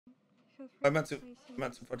I meant to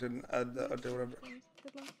fucking add that or whatever.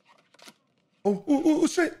 Oh,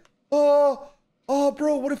 straight. Oh,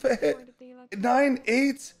 bro, what if it hit 9,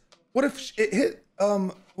 8? What if it hit,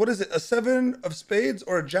 what is it, a 7 of spades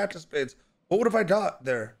or a jack of spades? What would if I got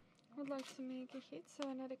there? Would like to make a hit, so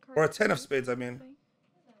another card. Or a 10 of spades, I mean.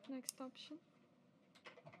 Next option.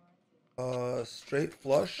 Straight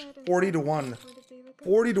flush, 40 to 1.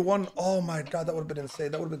 40 to 1. Oh my god, that would have been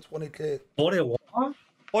insane. That would have been 20k. 41?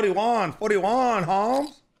 41,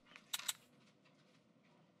 Holmes.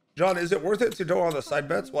 John, is it worth it to go on the side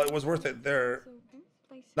bets? Well, it was worth it there.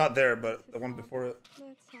 Not there, but the one before it.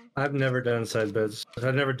 I've never done side bets.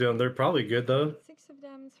 I've never done them. They're probably good though. 6 of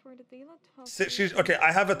diamonds for the dealer. She's okay.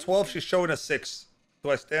 I have a 12. She's showing a 6.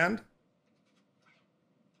 Do I stand?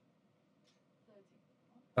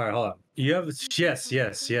 All right, hold on. You have yes.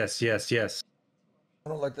 I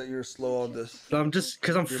don't like that you're slow on this. I'm just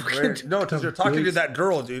because I'm freaking. No, because you're talking to that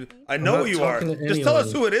girl, dude. I know you are. Just tell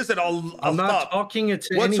us who it is, and I'll I'm not stop. talking it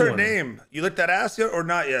to What's anyone. her name? You licked that ass yet or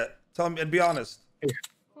not yet? Tell me and be honest.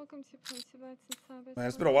 Welcome to Man,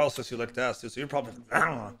 it's been a while since you licked ass, dude. So you're probably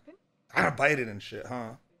biting and shit,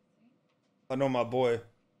 huh? I know my boy.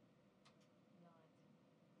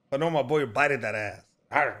 I know my boy. You're biting that ass.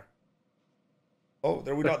 Arr. Oh,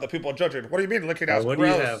 there we go. The people judging. What do you mean licking ass? What do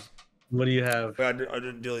you have? What do you have? I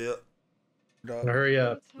didn't deal yet. Hurry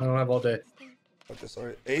up. I don't have all day. Okay,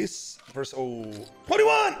 sorry. Ace versus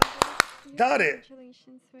 21. Got it.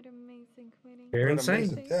 You're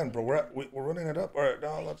insane. Damn, bro, we're running it up. All right,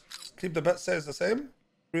 now let's keep the bet says the same.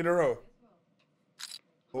 3 in a row.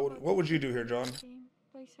 What would you do here, John?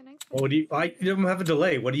 What do you? You don't have a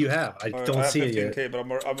delay. What do you have? I Right, don't see it yet. yet.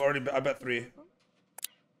 But I bet 3.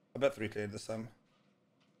 I bet 3K this time.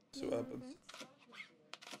 See what happens.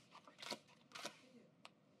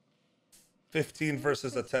 15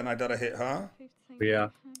 versus a 10. I got a hit, huh? Yeah.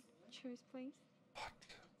 Fuck.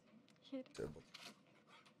 Terrible.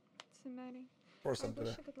 Of course I'm gonna.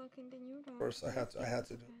 Of course I had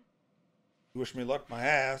to do. You wish me luck, my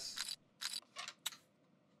ass.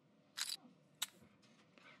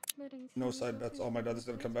 No side bets. Oh my god, this is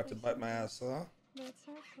gonna come back to bite my ass, huh?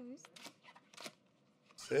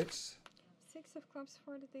 6. 6 of clubs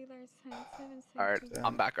for the dealer's hand. 7, Alright,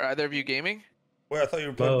 I'm back. Are either of you gaming? Wait, I thought you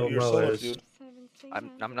were playing your solo, dude.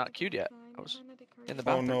 I'm not queued yet. I was in the Oh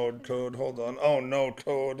bathroom. no, Toad. Hold on. Oh no,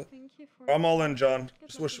 Toad. I'm all in, John.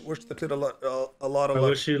 Just wish the kid a lot of luck. I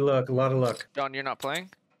wish you luck. A lot of luck. John, you're not playing?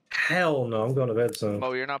 Hell no. I'm going to bed soon.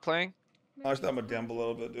 Mo, you're not playing? I just I'm a gamble a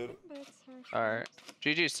little bit, dude. Alright.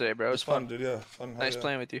 GG's today, bro. It was fun. dude. Yeah, fun. Nice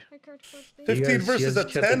playing with you. 15 versus a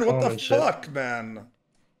 10. What the shit. fuck, man?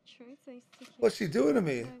 What's she doing to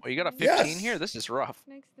me? Well, you got a 15 here? This is rough.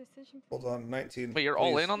 Hold on, 19. Wait, you're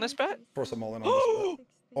all in on this bet? Of course I'm all in on this bet.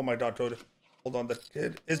 Oh my god, Toad. Hold on, the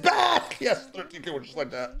kid is back! Yes, 13K, we're just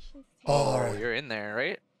like that. Oh, you're in there,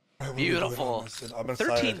 right? Beautiful. I'm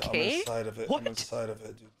 13K? I'm inside of it. What? I'm inside of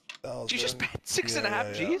it, dude. 1,000. You just bet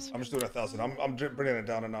 6.5 G's? I'm just doing 1,000. I'm bringing it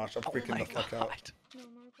down a notch. I'm freaking the fuck out. God.